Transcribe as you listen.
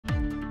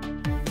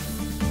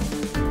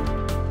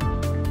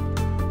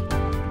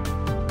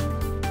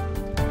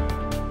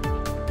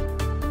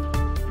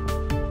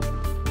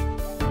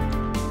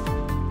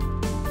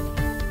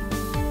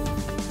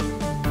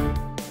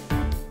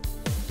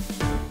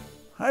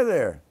Hi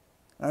there,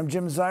 I'm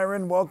Jim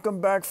Zirin.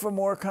 Welcome back for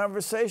more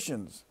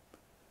conversations.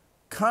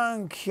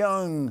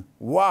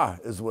 Kyung-wha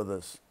is with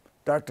us.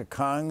 Dr.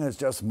 Kang has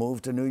just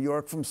moved to New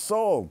York from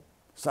Seoul,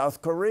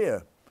 South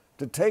Korea,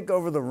 to take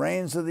over the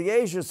reins of the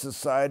Asia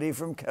Society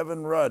from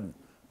Kevin Rudd,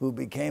 who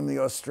became the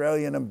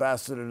Australian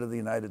ambassador to the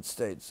United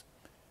States.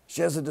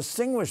 She has a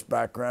distinguished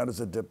background as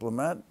a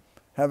diplomat,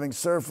 having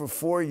served for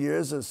 4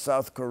 years as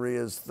South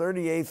Korea's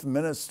 38th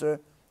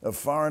Minister of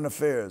Foreign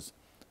Affairs,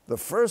 the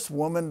first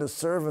woman to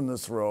serve in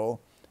this role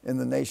in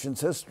the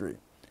nation's history.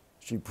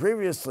 She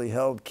previously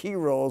held key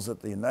roles at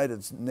the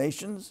United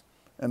Nations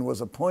and was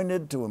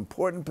appointed to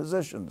important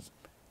positions: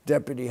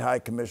 Deputy High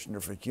Commissioner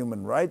for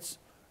Human Rights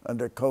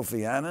under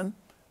Kofi Annan,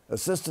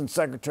 Assistant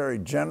Secretary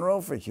General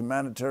for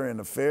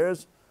Humanitarian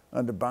Affairs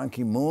under Ban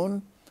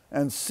Ki-moon,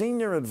 and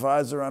Senior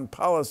Advisor on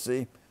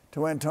Policy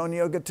to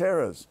Antonio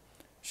Guterres.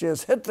 She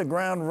has hit the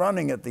ground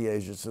running at the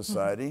Asia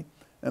Society,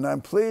 and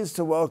I'm pleased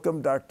to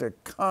welcome Dr.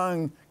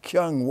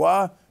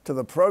 Kyung-wha to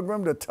the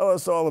program to tell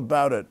us all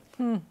about it.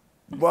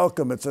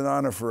 Welcome. It's an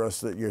honor for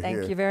us that you're here.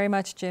 Thank you very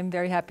much, Jim.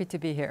 Very happy to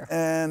be here.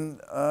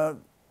 And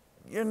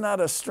you're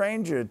not a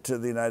stranger to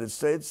the United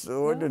States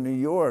or to New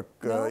York,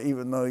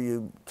 even though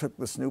you took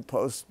this new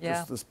post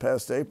just this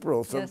past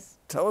April. So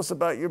tell us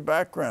about your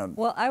background.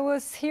 Well, I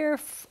was here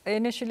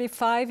initially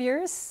 5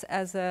 years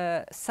as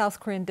a South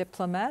Korean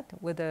diplomat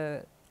with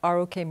a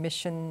ROK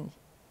mission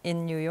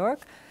in New York.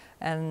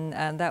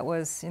 And that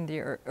was in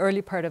the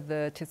early part of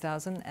the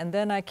 2000s. And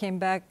then I came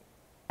back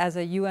as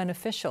a UN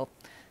official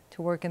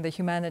to work in the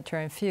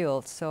humanitarian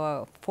field,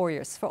 so 4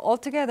 years. So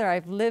altogether,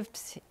 I've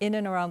lived in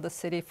and around the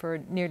city for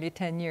nearly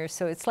 10 years.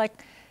 So it's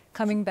like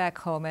coming back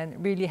home,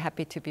 and really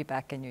happy to be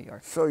back in New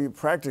York. So you're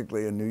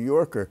practically a New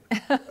Yorker.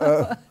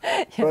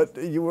 Yes. But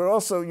you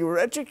were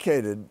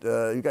educated.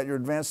 You got your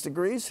advanced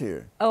degrees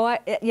here. Oh,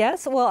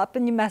 yes. Well, up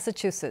in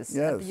Massachusetts,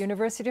 at the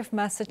University of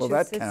Massachusetts.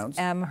 Well, that counts.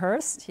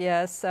 Amherst,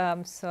 yes.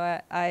 So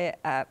I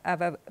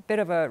have a bit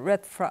of a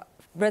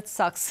Red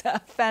Sox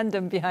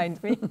fandom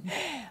behind me.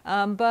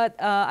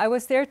 But I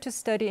was there to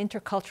study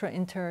intercultural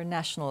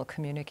international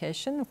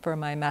communication for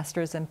my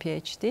master's and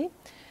PhD.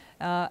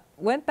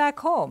 Went back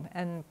home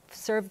and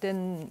served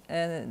in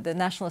the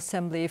National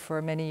Assembly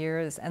for many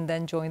years, and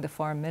then joined the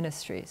Foreign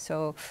Ministry.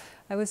 So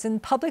I was in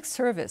public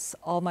service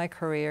all my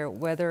career,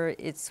 whether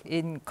it's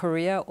in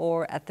Korea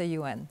or at the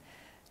UN.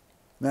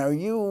 Now,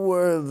 you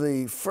were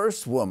the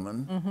first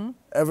woman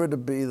ever to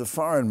be the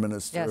foreign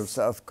minister of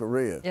South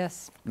Korea.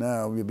 Yes.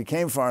 Now, you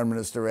became foreign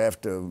minister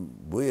after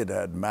we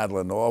had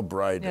Madeleine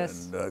Albright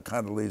and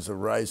Condoleezza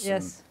Rice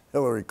and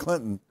Hillary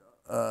Clinton.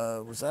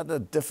 Was that a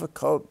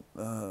difficult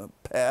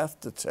path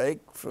to take?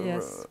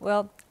 Yes.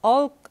 Well,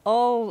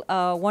 all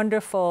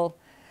wonderful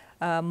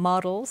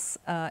models.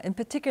 In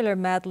particular,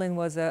 Madeleine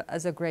was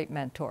a great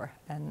mentor,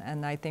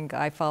 and I think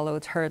I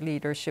followed her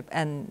leadership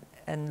and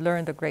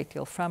learned a great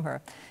deal from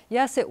her.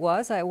 Yes, it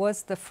was. I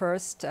was the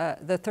first,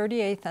 the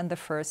 38th and the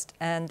first,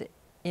 and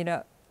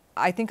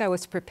I think I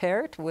was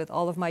prepared with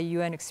all of my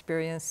UN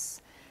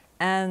experience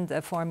and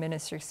the foreign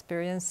minister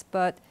experience,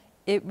 but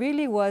it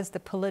really was the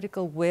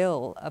political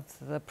will of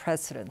the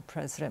President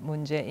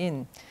Moon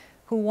Jae-in,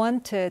 who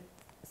wanted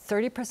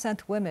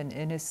 30% women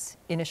in his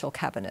initial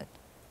cabinet,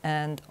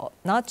 and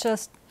not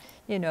just,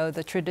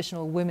 the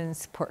traditional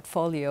women's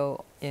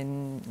portfolio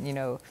in,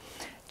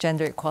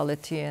 gender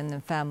equality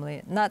and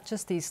family, not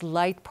just these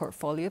light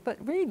portfolios, but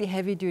really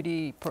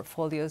heavy-duty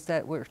portfolios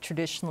that were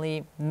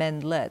traditionally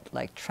men-led,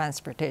 like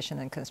transportation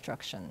and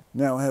construction.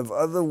 Now, have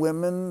other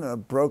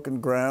women broken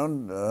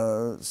ground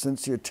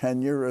since your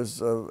tenure as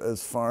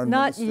foreign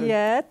minister? Not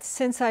yet.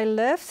 Since I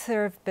left,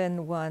 there have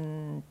been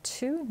 1,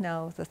 2,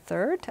 now the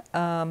third.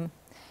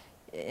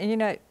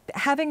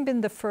 Having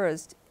been the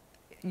first,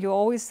 you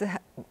always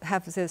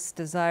have this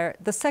desire.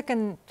 The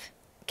second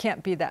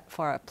can't be that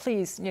far.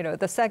 Please,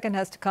 the second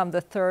has to come,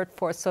 the third,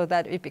 fourth, so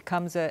that it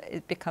becomes a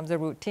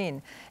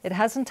routine. It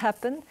hasn't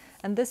happened,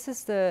 and this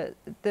is the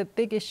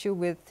big issue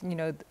with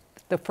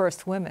the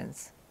first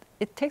women's.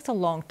 It takes a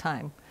long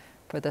time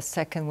for the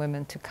second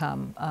women to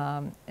come,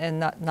 and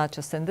not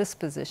just in this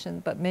position,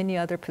 but many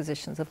other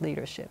positions of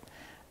leadership,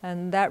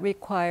 and that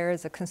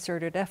requires a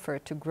concerted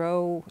effort to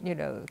grow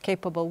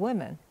capable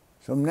women.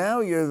 So now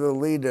you're the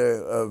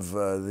leader of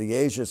the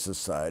Asia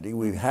Society.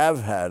 We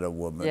have had a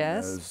woman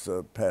as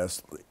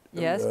past leader.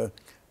 Yes.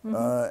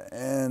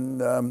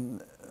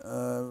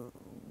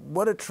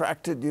 What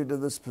attracted you to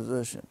this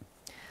position?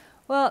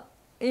 Well,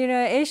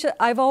 Asia,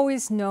 I've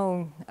always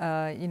known,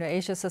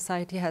 Asia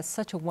Society has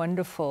such a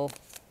wonderful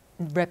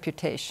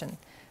reputation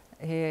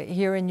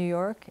here in New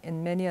York,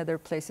 in many other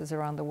places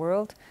around the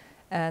world.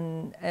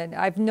 And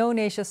I've known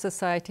Asia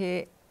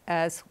Society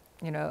as,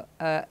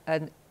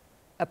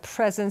 a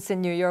presence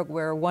in New York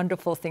where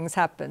wonderful things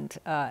happened,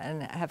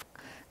 and have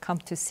come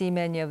to see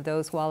many of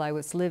those while I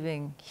was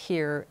living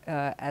here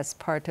as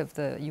part of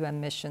the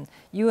UN mission,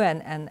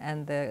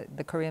 and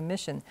the Korean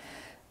mission.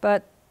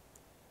 But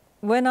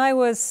when I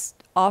was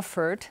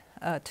offered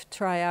to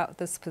try out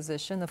this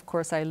position, of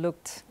course I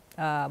looked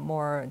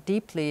more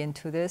deeply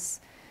into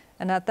this,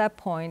 and at that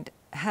point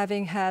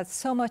having had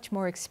so much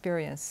more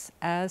experience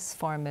as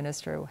foreign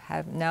minister,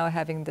 now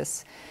having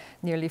this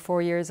nearly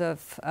 4 years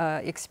of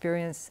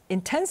experience,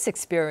 intense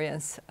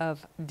experience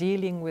of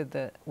dealing with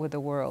the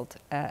world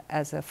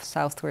as a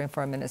South Korean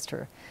foreign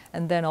minister,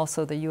 and then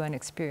also the UN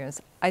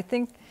experience. I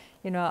think,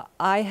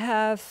 I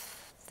have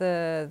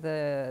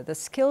the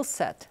skill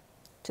set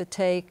to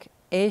take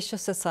Asia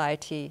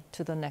society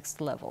to the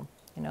next level.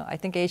 I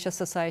think Asia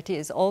society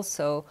is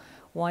also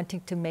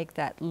wanting to make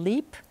that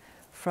leap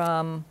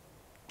from,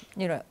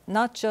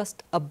 not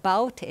just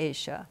about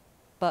Asia,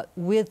 but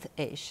with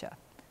Asia.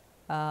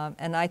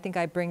 And I think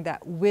I bring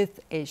that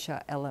with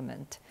Asia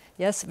element.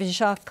 Yes,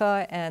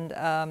 Vishaka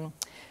and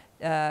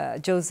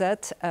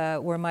Josette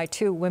were my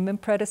two women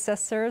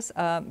predecessors.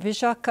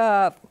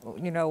 Vishaka,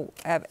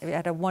 I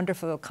had a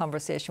wonderful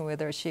conversation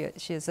with her.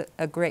 She is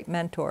a great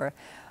mentor.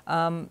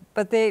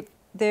 But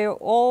they're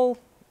all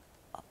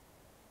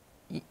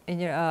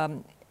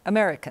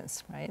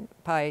Americans, right?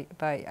 By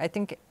I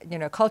think,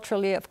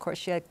 culturally, of course,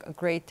 she had a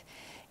great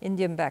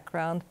Indian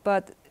background,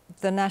 but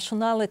the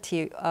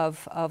nationality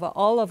of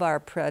all of our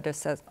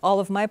predecessors, all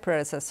of my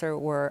predecessors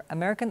were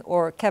American,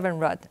 or Kevin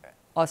Rudd,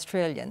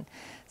 Australian.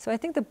 So I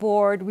think the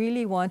board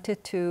really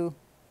wanted to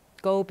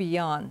go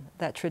beyond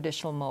that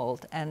traditional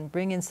mold and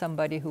bring in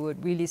somebody who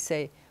would really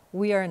say,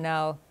 we are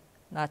now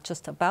not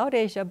just about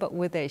Asia, but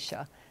with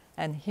Asia.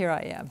 And here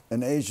I am.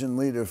 An Asian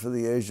leader for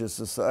the Asia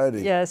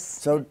Society. Yes.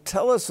 So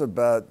tell us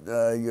about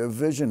your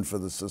vision for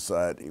the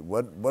society.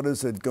 What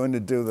is it going to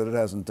do that it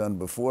hasn't done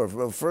before?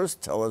 Well,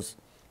 first tell us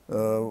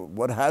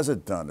what has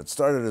it done? It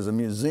started as a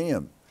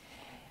museum.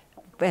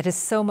 But it's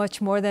so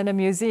much more than a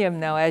museum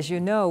now. As you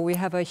know, we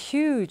have a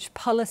huge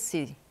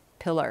policy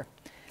pillar,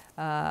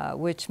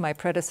 which my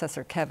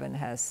predecessor, Kevin,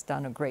 has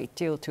done a great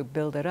deal to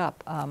build it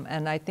up.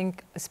 And I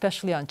think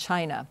especially on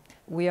China,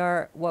 we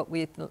are what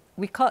we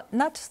call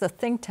not just a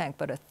think tank,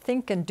 but a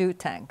think and do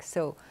tank.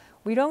 So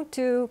we don't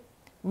do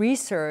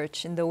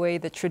research in the way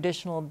the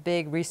traditional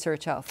big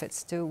research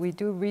outfits do. We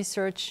do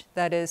research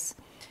that is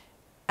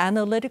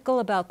analytical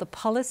about the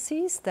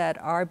policies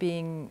that are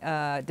being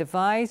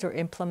devised or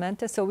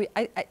implemented. So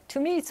to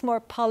me, it's more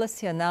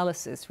policy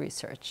analysis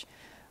research,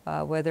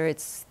 whether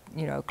it's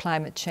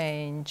climate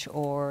change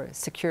or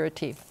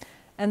security,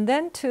 and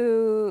then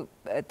to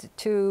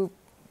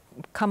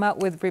come out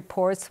with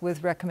reports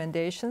with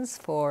recommendations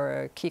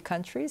for key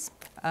countries,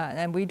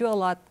 and we do a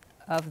lot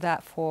of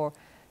that for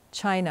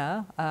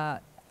China.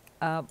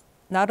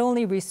 Not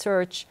only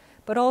research,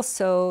 but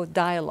also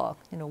dialogue,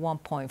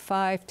 1.5,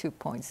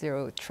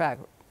 2.0 track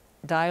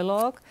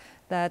dialogue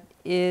that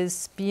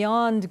is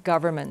beyond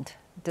government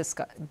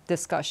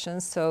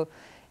discussions. So,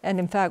 and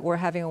in fact, we're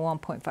having a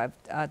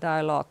 1.5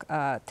 dialogue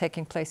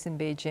taking place in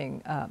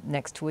Beijing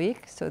next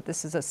week. So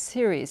this is a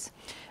series.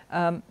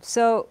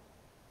 So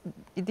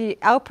the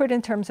output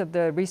in terms of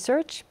the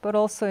research, but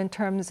also in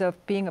terms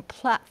of being a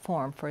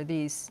platform for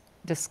these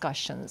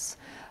discussions.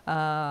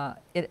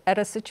 At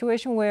a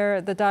situation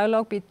where the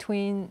dialogue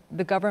between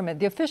the government,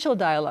 the official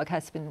dialogue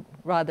has been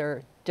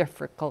rather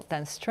difficult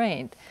and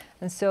strained.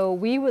 And so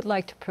we would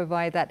like to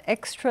provide that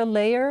extra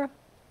layer,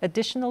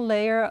 additional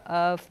layer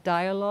of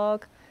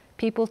dialogue,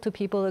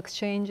 people-to-people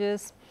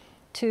exchanges,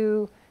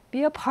 to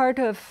be a part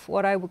of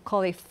what I would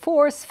call a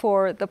force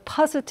for the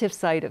positive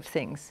side of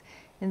things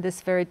in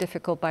this very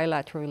difficult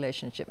bilateral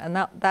relationship. And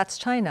that's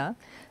China.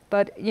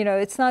 But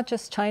it's not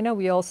just China.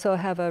 We also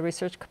have a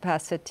research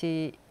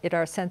capacity at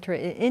our center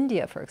in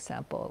India, for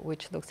example,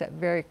 which looks at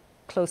very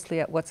closely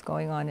at what's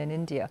going on in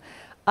India.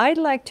 I'd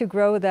like to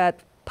grow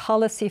that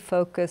policy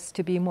focus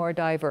to be more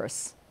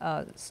diverse,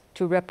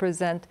 to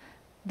represent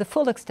the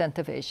full extent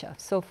of Asia.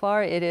 So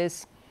far, it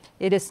is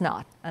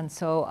not. And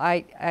so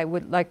I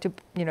would like to,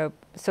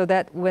 so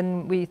that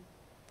when we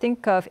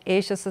think of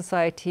Asia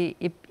Society,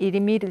 it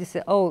immediately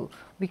says, oh,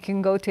 we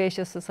can go to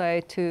Asia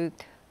Society to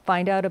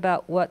find out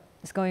about what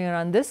is going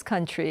on in this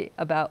country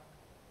about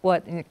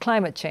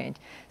climate change.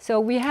 So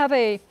we have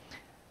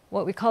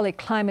what we call a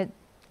climate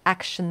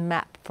action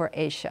map for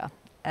Asia,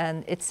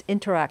 and it's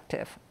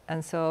interactive.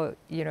 And so,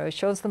 it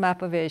shows the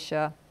map of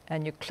Asia,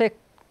 and you click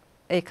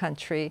a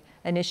country,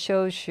 and it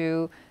shows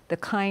you the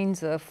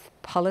kinds of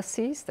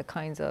policies, the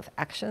kinds of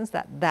actions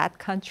that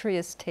country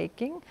is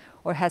taking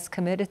or has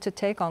committed to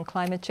take on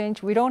climate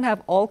change. We don't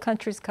have all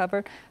countries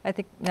covered. I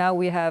think now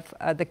we have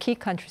the key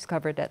countries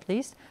covered at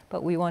least,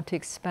 but we want to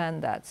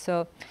expand that.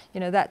 So,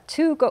 that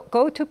too,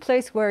 go to a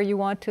place where you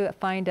want to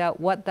find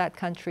out what that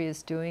country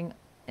is doing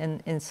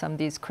in some of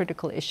these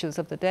critical issues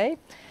of the day.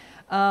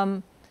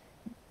 I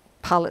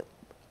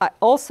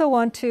also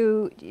want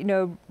to,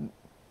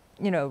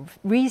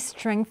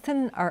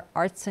 re-strengthen our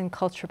arts and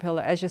culture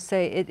pillar. As you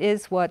say, it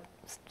is what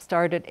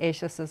started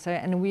Asia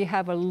Society, and we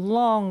have a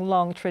long,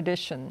 long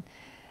tradition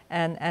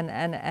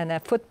and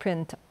a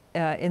footprint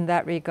in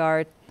that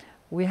regard.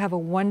 We have a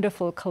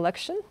wonderful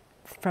collection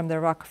from the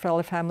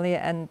Rockefeller family,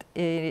 and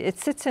it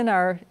sits in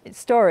our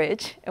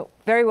storage,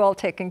 very well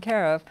taken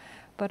care of.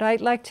 But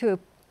I'd like to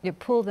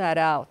pull that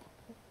out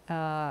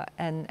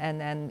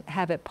and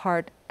have it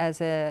part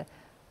as a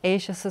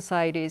Asia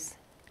Society's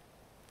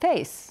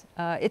face.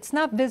 It's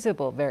not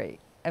visible very.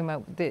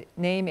 The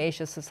name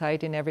Asia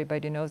Society, and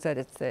everybody knows that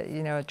it's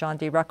John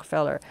D.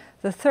 Rockefeller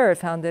III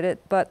founded it.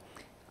 But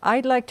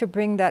I'd like to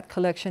bring that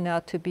collection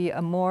out to be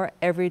a more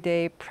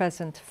everyday,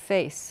 present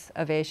face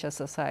of Asia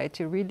Society,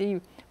 to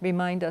really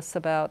remind us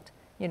about,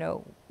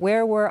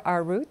 where were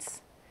our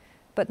roots,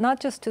 but not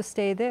just to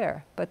stay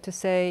there, but to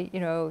say,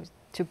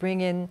 to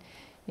bring in,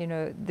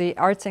 the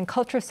arts and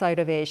culture side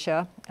of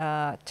Asia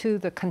to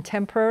the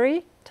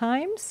contemporary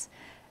times,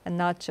 and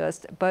not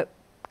just, but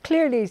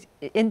clearly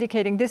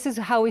indicating this is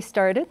how we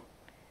started,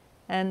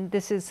 and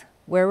this is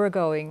where we're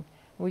going.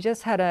 We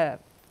just had a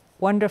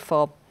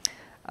wonderful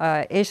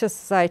Asia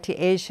Society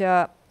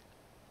Asia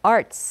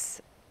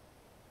Arts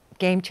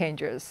Game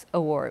Changers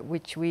Award,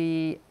 which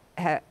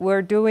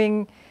we're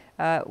doing,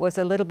 was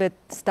a little bit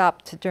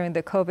stopped during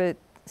the COVID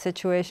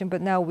situation,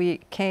 but now we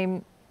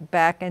came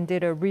back and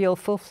did a real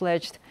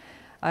full-fledged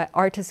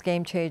Artist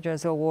Game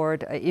Changers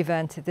Award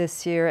event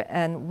this year,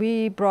 and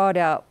we brought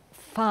out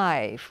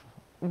 5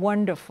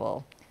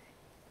 wonderful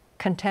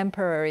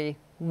contemporary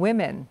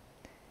women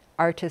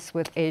artists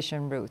with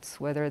Asian roots,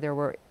 whether they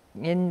were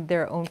in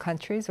their own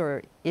countries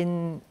or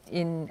in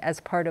as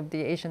part of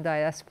the Asian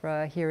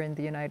diaspora here in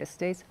the United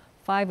States.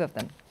 5 of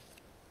them,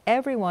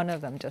 every one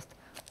of them just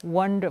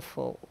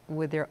wonderful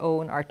with their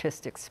own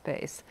artistic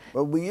space.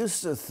 Well, we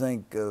used to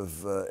think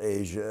of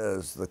Asia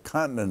as the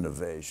continent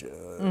of Asia,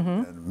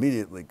 and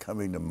immediately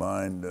coming to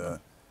mind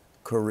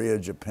Korea,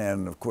 Japan,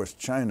 and of course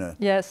China.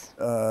 Yes.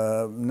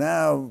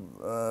 Now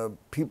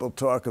people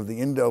talk of the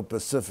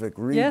Indo-Pacific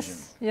region.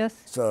 Yes, yes.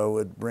 So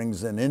it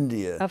brings in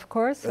India. Of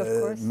course, of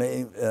course.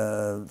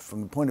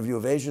 From the point of view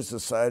of Asia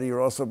Society,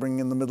 you're also bringing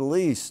in the Middle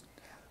East.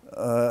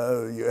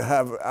 You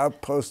have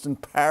outposts in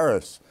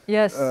Paris.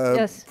 Yes,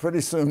 yes.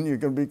 Pretty soon you're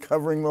going to be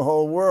covering the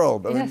whole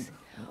world. I mean,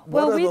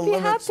 well, we'd be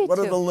happy to. What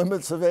are the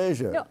limits of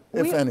Asia,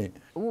 if any?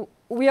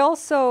 We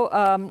also,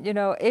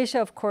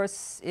 Asia, of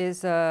course,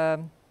 is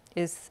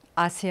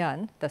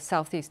ASEAN, the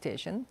Southeast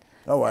Asian.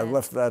 Oh, I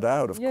left that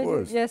out, of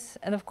course. Yes,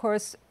 and of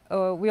course,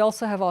 we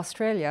also have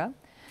Australia.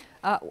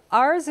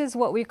 Ours is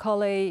what we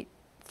call a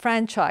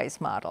franchise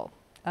model.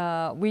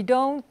 We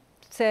don't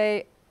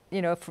say,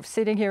 for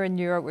sitting here in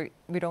New York,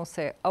 we don't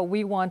say, oh,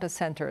 we want a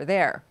center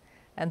there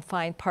and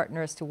find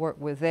partners to work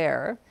with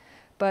there.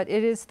 But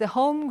it is the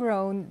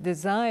homegrown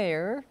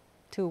desire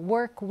to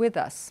work with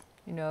us,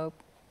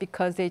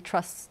 because they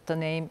trust the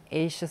name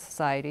Asia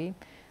Society,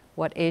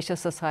 what Asia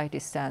Society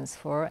stands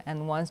for,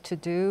 and wants to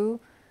do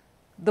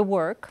the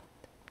work,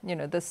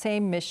 the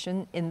same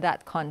mission in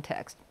that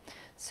context.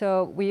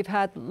 So we've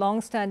had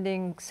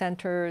long-standing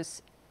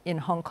centers in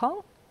Hong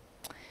Kong,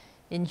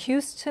 in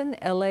Houston,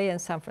 LA, and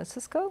San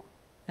Francisco,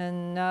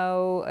 and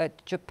now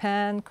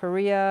Japan,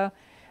 Korea,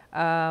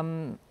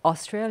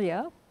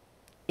 Australia,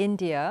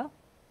 India,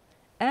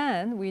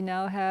 and we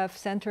now have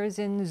centers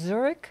in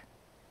Zurich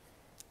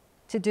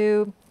to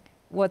do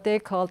what they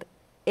called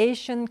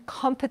Asian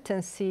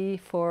competency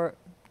for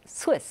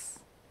Swiss.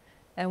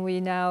 And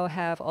we now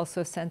have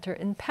also a center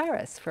in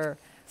Paris for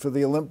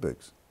the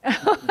Olympics.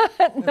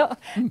 no,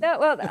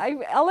 well,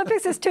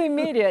 Olympics is too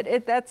immediate.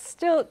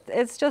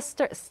 It's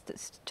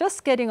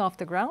just getting off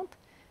the ground,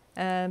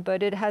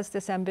 but it has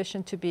this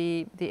ambition to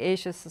be the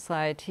Asia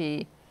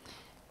Society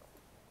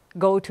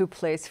go-to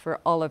place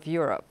for all of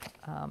Europe.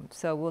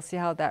 So we'll see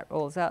how that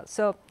rolls out.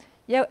 So,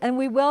 yeah, and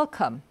we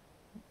welcome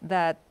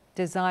that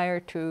desire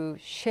to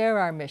share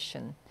our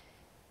mission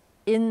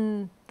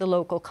in the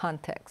local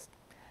context.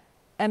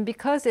 And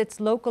because it's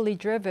locally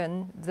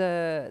driven,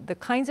 the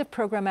kinds of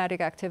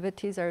programmatic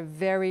activities are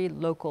very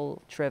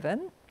local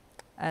driven,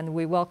 and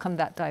we welcome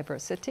that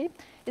diversity.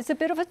 It's a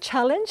bit of a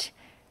challenge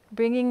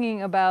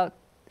bringing about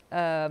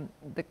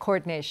the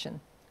coordination,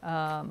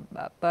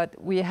 but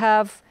we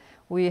have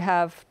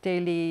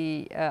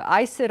daily,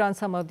 I sit on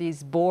some of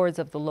these boards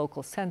of the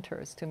local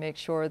centers to make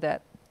sure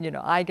that,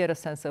 I get a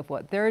sense of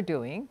what they're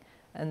doing,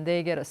 and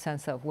they get a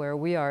sense of where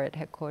we are at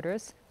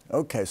headquarters.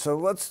 Okay, so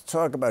let's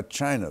talk about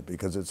China,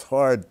 because it's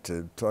hard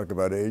to talk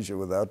about Asia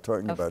without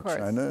talking about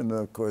China. And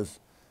of course,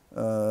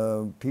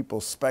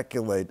 people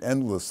speculate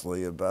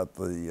endlessly about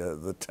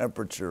the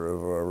temperature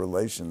of our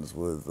relations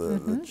with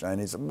the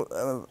Chinese.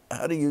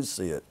 How do you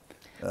see it?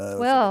 Is it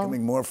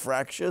becoming more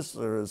fractious,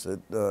 or is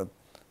it?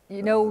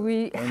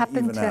 We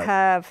happen to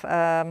have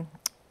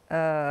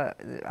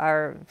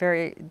our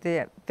very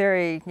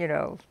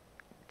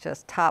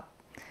just top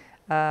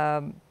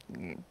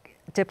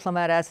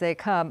diplomat as they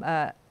come.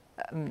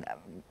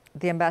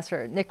 The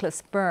ambassador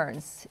Nicholas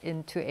Burns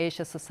into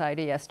Asia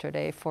Society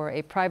yesterday for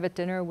a private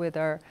dinner with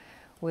our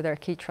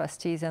key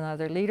trustees and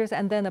other leaders,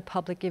 and then a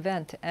public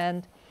event.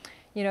 And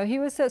he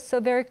was so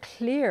very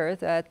clear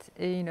that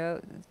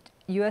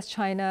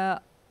U.S.-China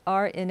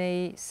are in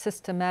a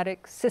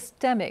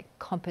systemic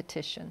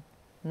competition,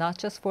 not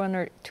just for 1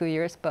 or 2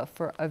 years, but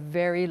for a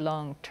very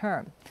long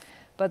term.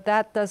 But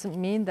that doesn't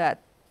mean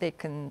that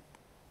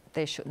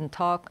they shouldn't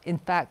talk. In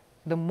fact,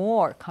 the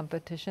more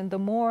competition, the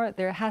more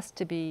there has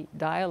to be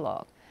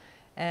dialogue.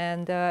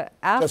 And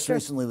just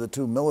recently, the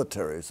two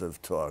militaries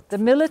have talked. The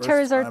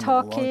militaries are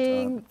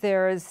talking.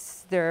 They're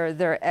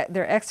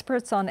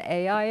experts on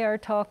AI are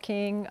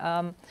talking.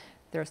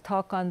 There's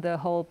talk on the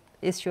whole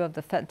issue of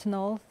the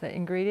fentanyl, the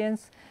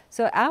ingredients.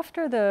 So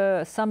after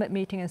the summit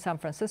meeting in San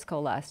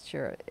Francisco last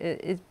year,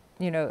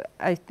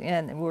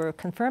 and we're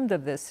confirmed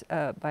of this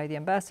by the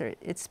ambassador,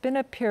 it's been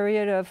a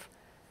period of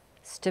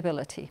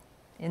stability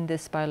in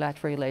this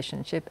bilateral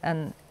relationship,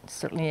 and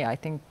certainly I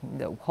think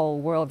the whole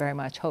world very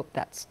much hope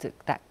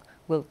that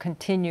will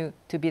continue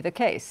to be the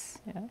case.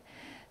 Yeah?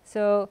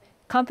 So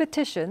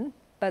competition,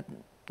 but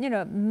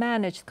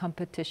managed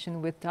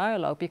competition with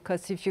dialogue,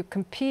 because if you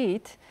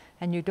compete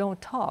and you don't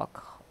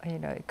talk,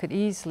 it could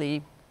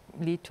easily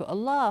lead to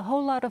a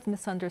whole lot of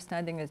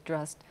misunderstanding,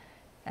 distrust,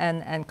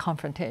 and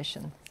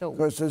confrontation. So, of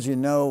course, as you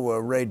know,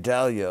 Ray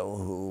Dalio,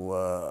 who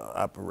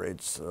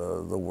operates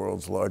the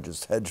world's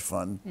largest hedge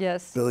fund,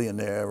 yes,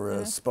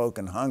 billionaire, spoke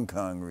in Hong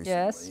Kong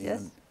recently. Yes, yes.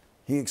 And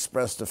he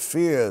expressed a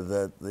fear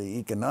that the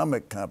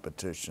economic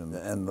competition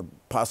and the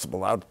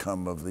possible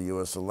outcome of the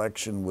U.S.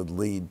 election would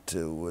lead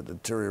to a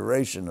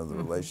deterioration of the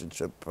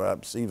relationship,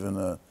 perhaps even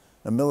a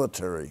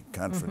military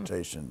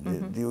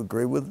confrontation. Do you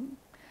agree with him?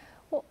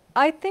 Well,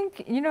 I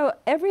think,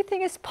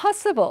 everything is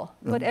possible,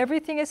 but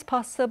everything is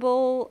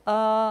possible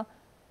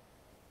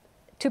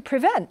to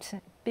prevent,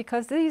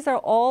 because these are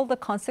all the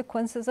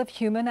consequences of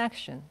human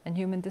action and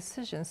human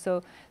decisions.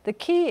 So the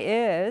key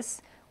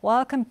is,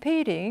 while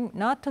competing,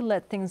 not to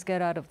let things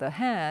get out of the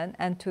hand,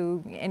 and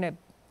to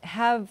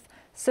have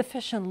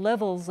sufficient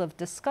levels of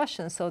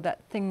discussion so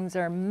that things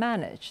are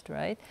managed,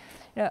 right?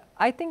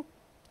 I think,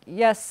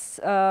 yes,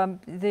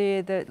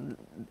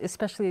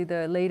 especially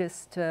the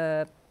latest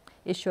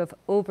issue of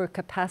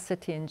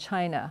overcapacity in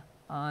China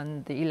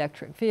on the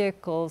electric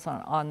vehicles,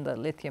 on the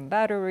lithium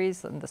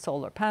batteries and the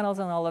solar panels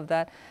and all of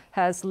that,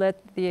 has led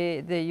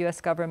the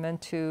U.S.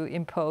 government to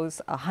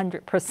impose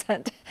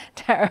 100%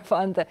 tariff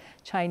on the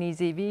Chinese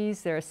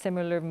EVs. There are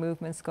similar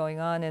movements going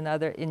on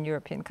in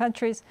European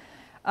countries.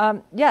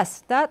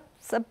 Yes,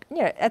 that's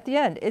at the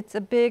end, it's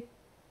a big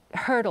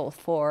hurdle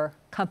for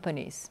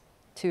companies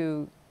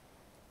to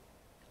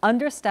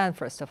understand,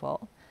 first of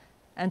all,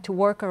 and to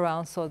work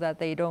around so that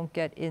they don't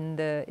get in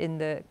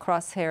the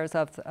crosshairs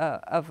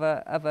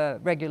of a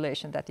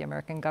regulation that the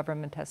American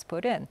government has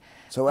put in.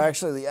 So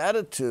actually the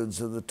attitudes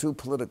of the two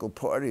political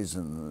parties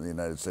in the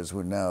United States, who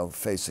are now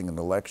facing an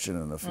election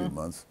in a few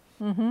months,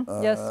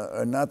 yes,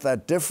 are not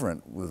that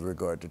different with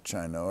regard to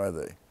China, are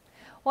they?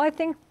 Well, I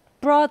think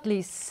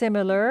broadly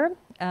similar.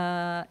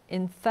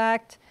 In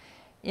fact,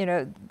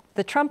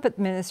 the Trump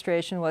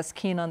administration was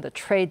keen on the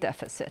trade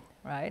deficit,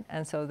 right?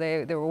 And so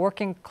they were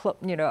working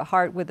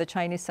hard with the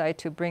Chinese side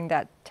to bring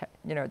that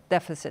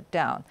deficit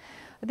down.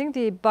 I think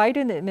the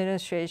Biden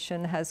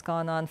administration has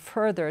gone on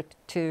further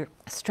to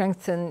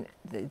strengthen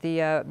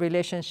the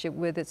relationship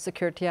with its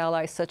security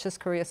allies, such as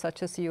Korea,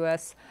 such as the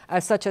U.S.,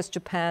 such as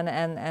Japan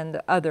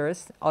and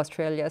others,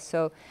 Australia.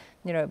 So,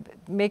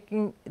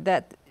 making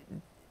that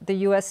the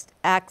U.S.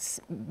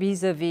 acts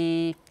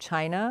vis-a-vis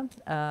China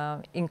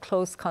in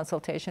close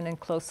consultation and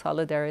close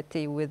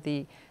solidarity with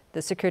the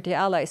security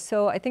allies.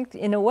 So I think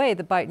in a way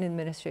the Biden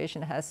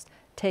administration has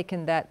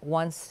taken that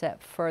one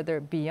step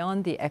further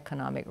beyond the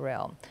economic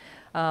realm.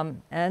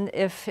 And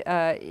if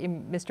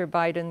Mr.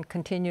 Biden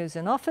continues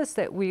in office,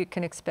 that we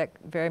can expect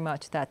very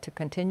much that to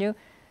continue.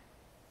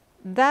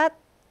 That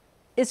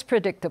is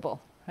predictable,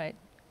 right?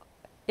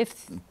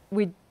 If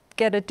we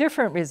get a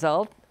different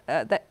result,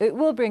 that it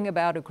will bring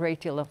about a great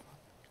deal of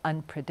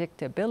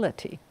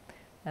unpredictability.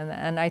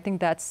 And I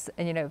think that's,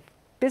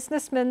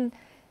 businessmen,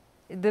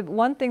 the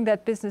one thing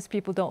that business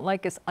people don't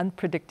like is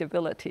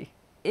unpredictability.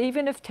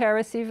 Even if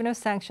tariffs, even if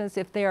sanctions,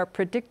 if they are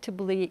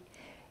predictably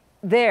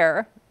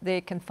there,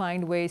 they can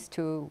find ways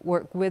to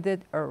work with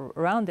it or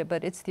around it,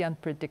 but it's the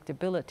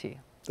unpredictability.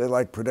 They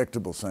like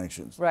predictable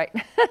sanctions. Right.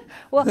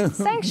 Well,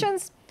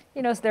 sanctions,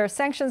 there are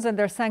sanctions and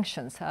there are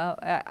sanctions.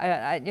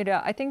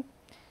 I think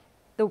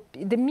the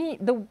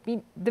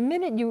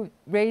minute you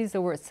raise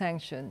the word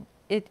sanction,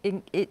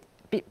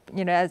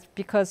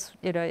 because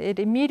it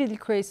immediately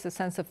creates a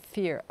sense of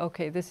fear.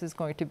 Okay, this is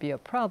going to be a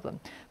problem.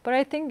 But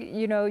I think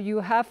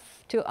you have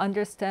to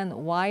understand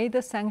why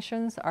the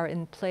sanctions are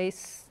in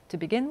place to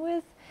begin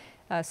with.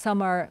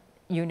 Some are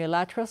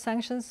unilateral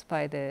sanctions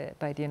by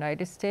the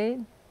United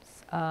States,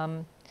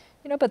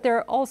 but there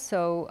are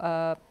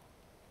also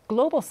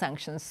global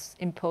sanctions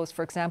imposed,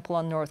 for example,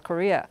 on North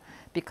Korea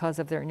because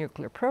of their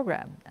nuclear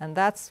program, and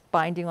that's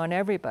binding on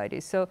everybody.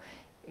 So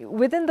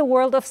within the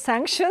world of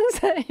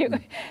sanctions,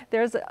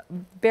 there's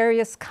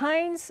various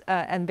kinds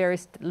and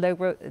various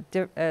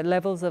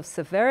levels of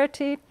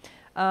severity.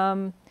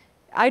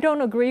 I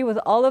don't agree with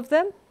all of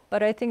them,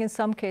 but I think in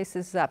some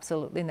cases it's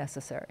absolutely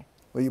necessary.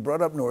 Well, you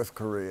brought up North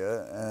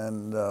Korea,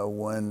 and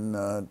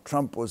when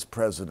Trump was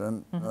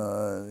president,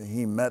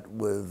 he met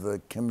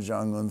with Kim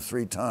Jong-un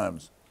 3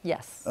 times.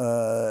 Yes.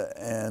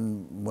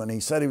 And when he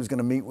said he was going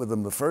to meet with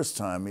him the first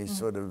time, he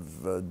sort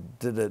of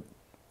did it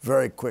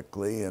very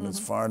quickly. And as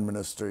foreign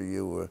minister,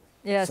 you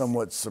were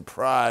somewhat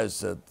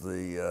surprised at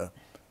the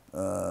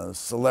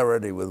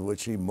celerity with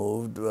which he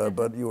moved,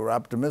 but you were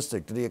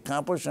optimistic. Did he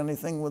accomplish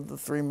anything with the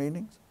 3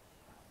 meetings?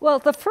 Well,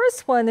 the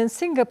first one in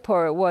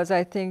Singapore was,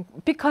 I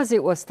think, because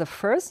it was the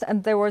first,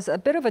 and there was a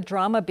bit of a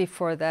drama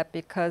before that,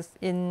 because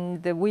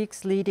in the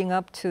weeks leading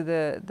up to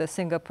the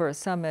Singapore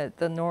summit,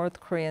 the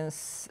North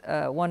Koreans,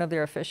 one of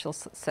their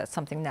officials said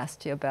something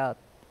nasty about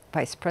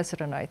Vice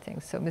President, I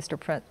think. So Mr.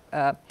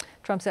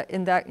 Trump said,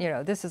 in that,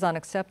 this is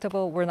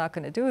unacceptable, we're not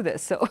going to do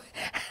this. So,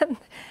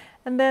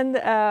 and then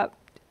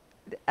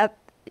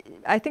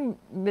I think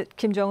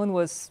Kim Jong-un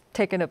was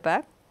taken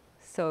aback.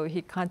 So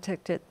he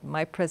contacted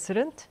my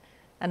president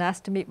and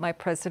asked to meet my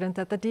president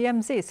at the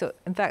DMZ. So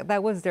in fact,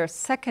 that was their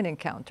second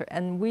encounter.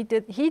 And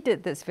he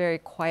did this very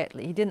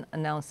quietly. He didn't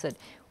announce it.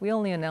 We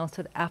only announced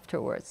it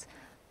afterwards.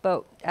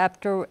 But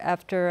after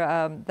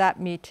that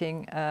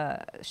meeting,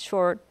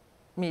 short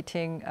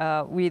meeting,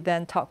 we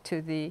then talked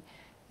to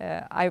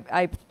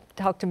I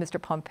talked to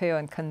Mr. Pompeo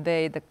and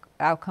conveyed the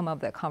outcome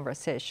of that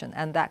conversation,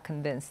 and that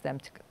convinced them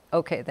to,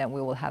 okay, then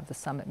we will have the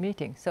summit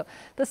meeting. So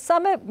the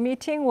summit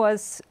meeting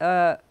was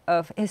a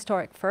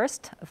historic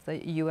first of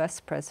the U.S.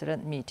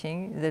 president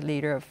meeting the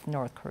leader of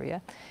North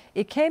Korea.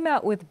 It came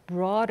out with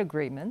broad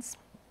agreements,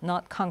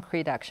 not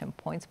concrete action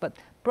points, but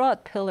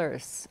broad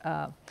pillars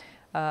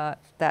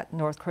that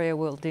North Korea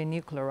will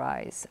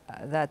denuclearize,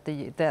 that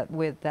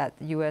the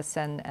U.S.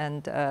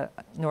 and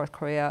North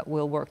Korea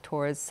will work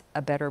towards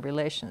a better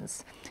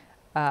relations.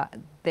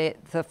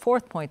 The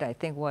fourth point, I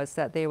think, was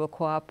that they will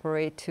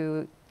cooperate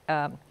to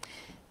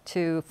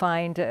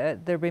find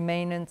the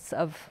remains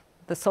of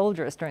the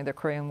soldiers during the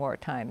Korean War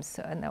times.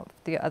 And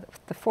the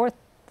fourth,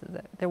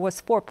 there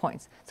was 4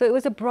 points. So it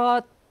was a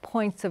broad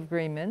points of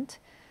agreement,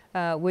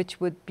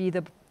 which would be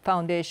the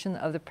foundation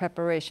of the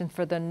preparation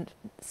for the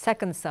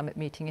second summit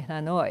meeting in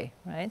Hanoi,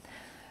 right?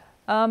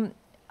 I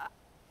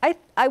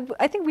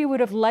think we would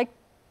have liked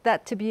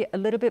that to be a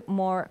little bit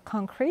more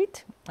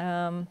concrete.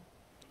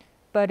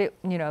 But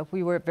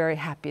we were very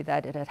happy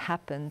that it had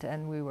happened,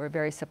 and we were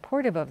very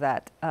supportive of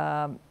that.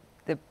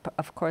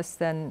 Of course,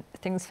 then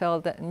things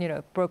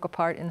broke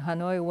apart in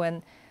Hanoi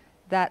when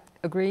that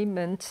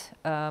agreement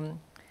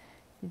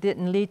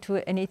didn't lead to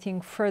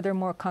anything further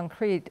more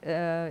concrete.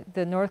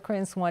 The North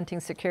Koreans wanting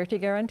security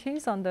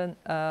guarantees from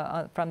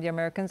the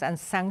Americans and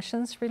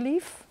sanctions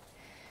relief,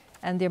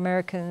 and the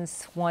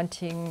Americans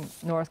wanting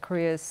North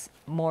Korea's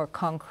more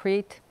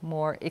concrete,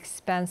 more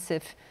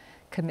expansive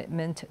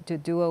commitment to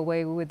do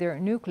away with their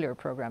nuclear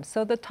program.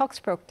 So the talks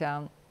broke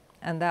down,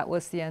 and that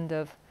was the end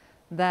of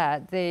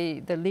that.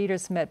 The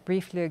leaders met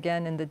briefly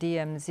again in the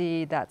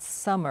DMZ that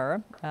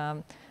summer,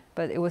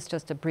 but it was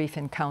just a brief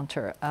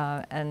encounter.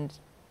 And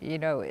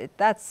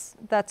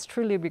that's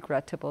truly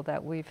regrettable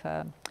that we've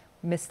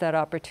missed that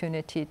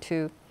opportunity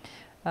to,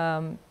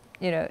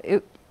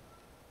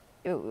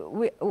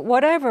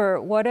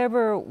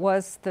 whatever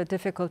was the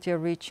difficulty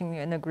of reaching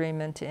an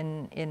agreement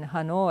in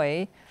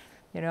Hanoi.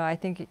 I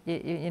think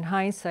in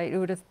hindsight, it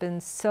would have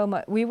been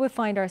we would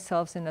find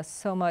ourselves in a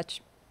so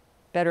much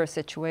better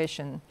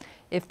situation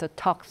if the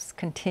talks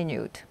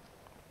continued.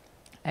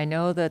 I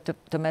know that the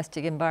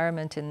domestic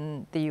environment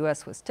in the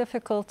U.S. was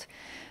difficult.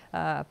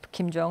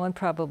 Kim Jong-un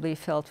probably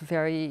felt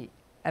very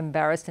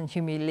embarrassed and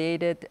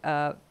humiliated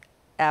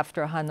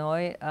after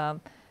Hanoi,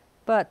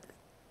 but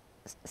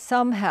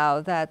somehow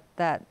that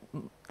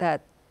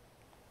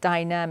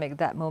dynamic,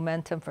 that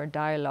momentum for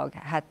dialogue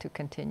had to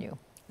continue.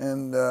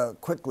 And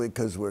quickly,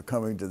 because we're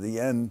coming to the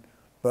end,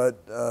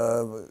 but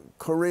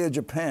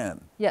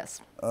Korea-Japan.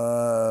 Yes.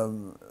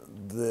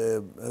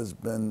 There has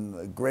been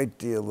a great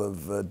deal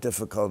of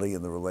difficulty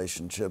in the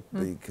relationship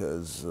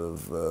because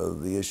of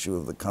the issue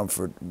of the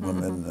comfort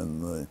women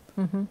and the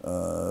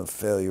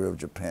failure of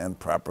Japan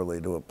properly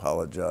to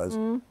apologize.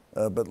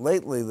 But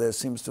lately, there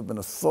seems to have been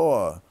a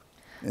thaw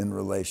in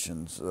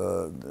relations.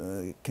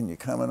 Can you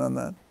comment on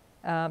that?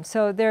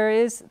 So there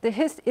is the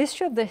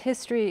issue of the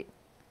history.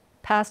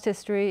 Past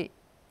history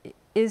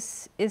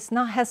has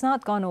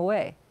not gone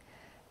away,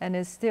 and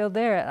is still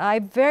there. I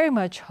very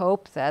much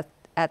hope that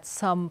at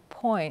some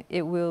point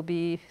it will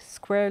be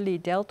squarely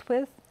dealt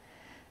with,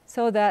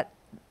 so that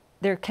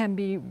there can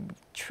be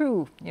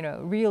true,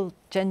 real,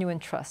 genuine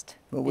trust.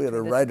 Well, we had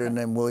a writer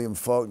named William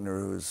Faulkner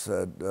who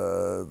said,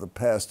 "The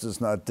past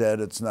is not dead;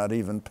 it's not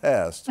even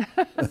past."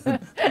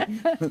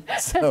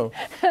 so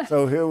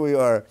here we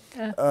are.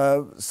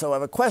 So I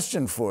have a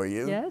question for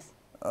you. Yes.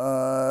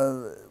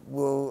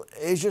 Will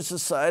Asia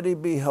society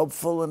be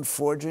helpful in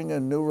forging a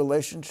new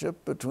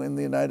relationship between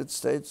the United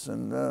States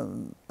and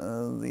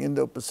the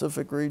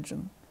Indo-Pacific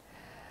region?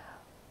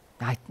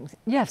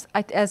 Yes,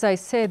 as I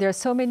say, there are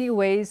so many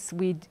ways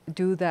we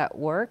do that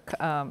work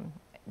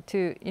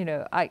to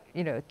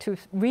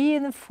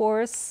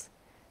reinforce,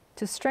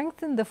 to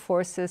strengthen the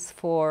forces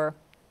for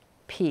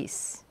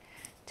peace,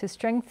 to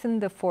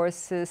strengthen the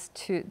forces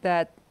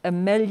that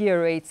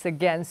ameliorates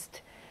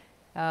against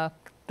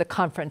the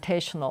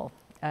confrontational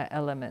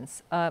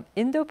elements.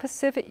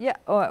 Indo-Pacific,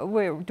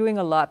 we're doing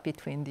a lot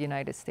between the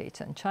United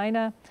States and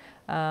China.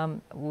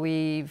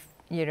 We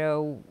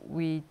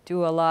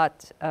do a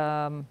lot,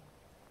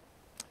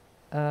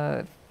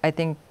 I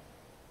think,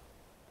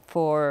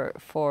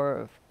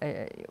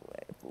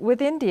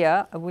 with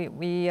India,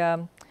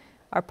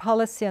 our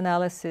policy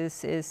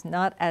analysis is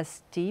not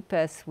as deep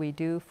as we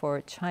do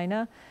for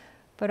China,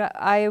 but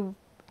I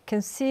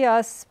can see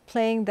us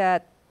playing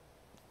that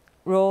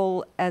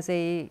role as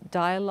a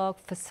dialogue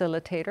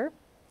facilitator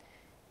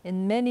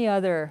in many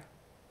other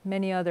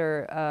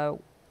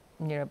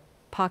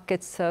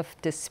pockets of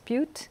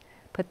dispute,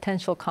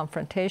 potential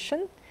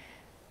confrontation.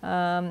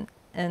 And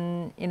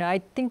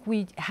I think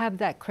we have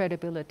that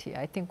credibility.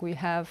 I think we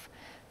have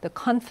the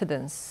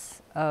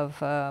confidence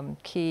of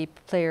key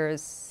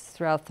players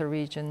throughout the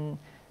region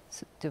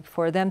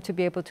for them to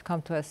be able to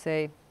come to us,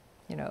 say,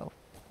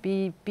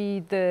 be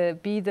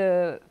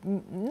the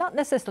not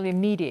necessarily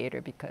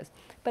mediator,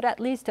 but at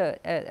least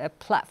a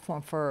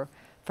platform for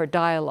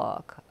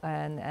dialogue,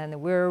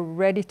 and we're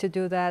ready to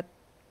do that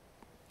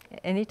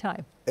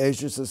anytime.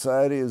 Asia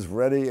Society is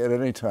ready at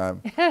any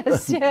time.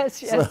 Yes,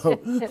 yes, yes.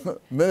 So,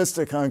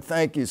 Minister Kang,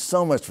 thank you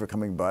so much for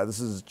coming by. This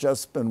has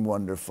just been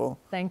wonderful.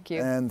 Thank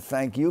you. And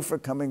thank you for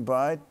coming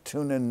by.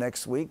 Tune in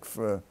next week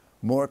for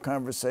more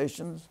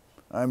conversations.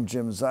 I'm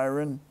Jim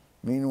Zirin.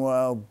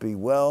 Meanwhile, be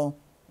well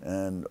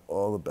and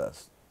all the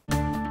best.